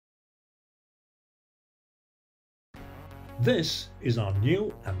This is our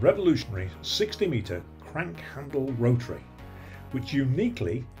new and revolutionary 60-metre crank handle rotary, which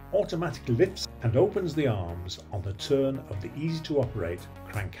uniquely automatically lifts and opens the arms on the turn of the easy to operate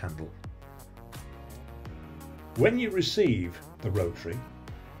crank handle. When you receive the rotary,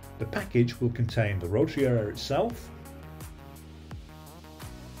 the package will contain the rotary area itself,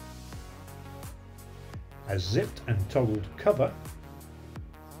 a zipped and toggled cover,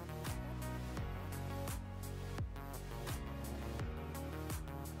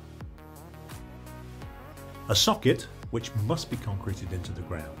 a socket which must be concreted into the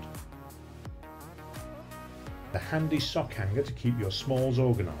ground, a handy sock hanger to keep your smalls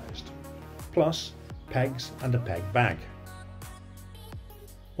organised, plus pegs and a peg bag.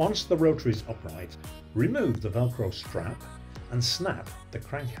 Once the rotary is upright, remove the Velcro strap and snap the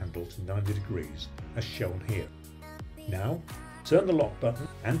crank handle to 90 degrees as shown here. Now turn the lock button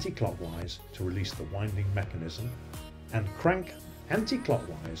anti-clockwise to release the winding mechanism and crank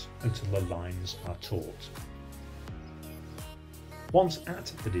anti-clockwise until the lines are taut. Once at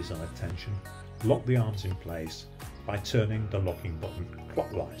the desired tension, lock the arms in place by turning the locking button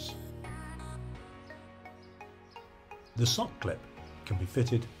clockwise. The sock clip can be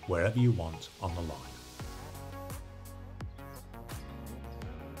fitted wherever you want on the line.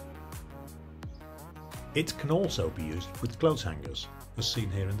 It can also be used with clothes hangers, as seen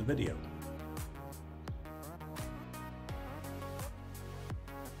here in the video.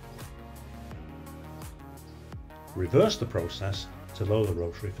 Reverse the process to lower the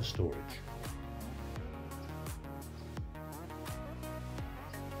rotary for storage.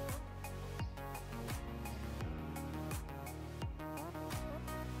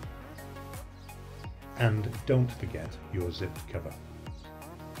 And don't forget your zipped cover.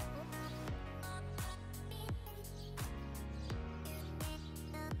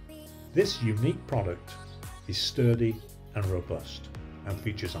 This unique product is sturdy and robust and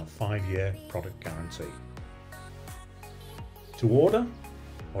features our 5-year product guarantee. To order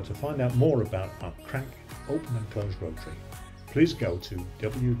or to find out more about our crank open and close rotary, please go to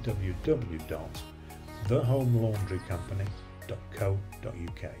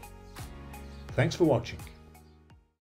www.thehomelandrycompany.co.uk. Thanks for watching.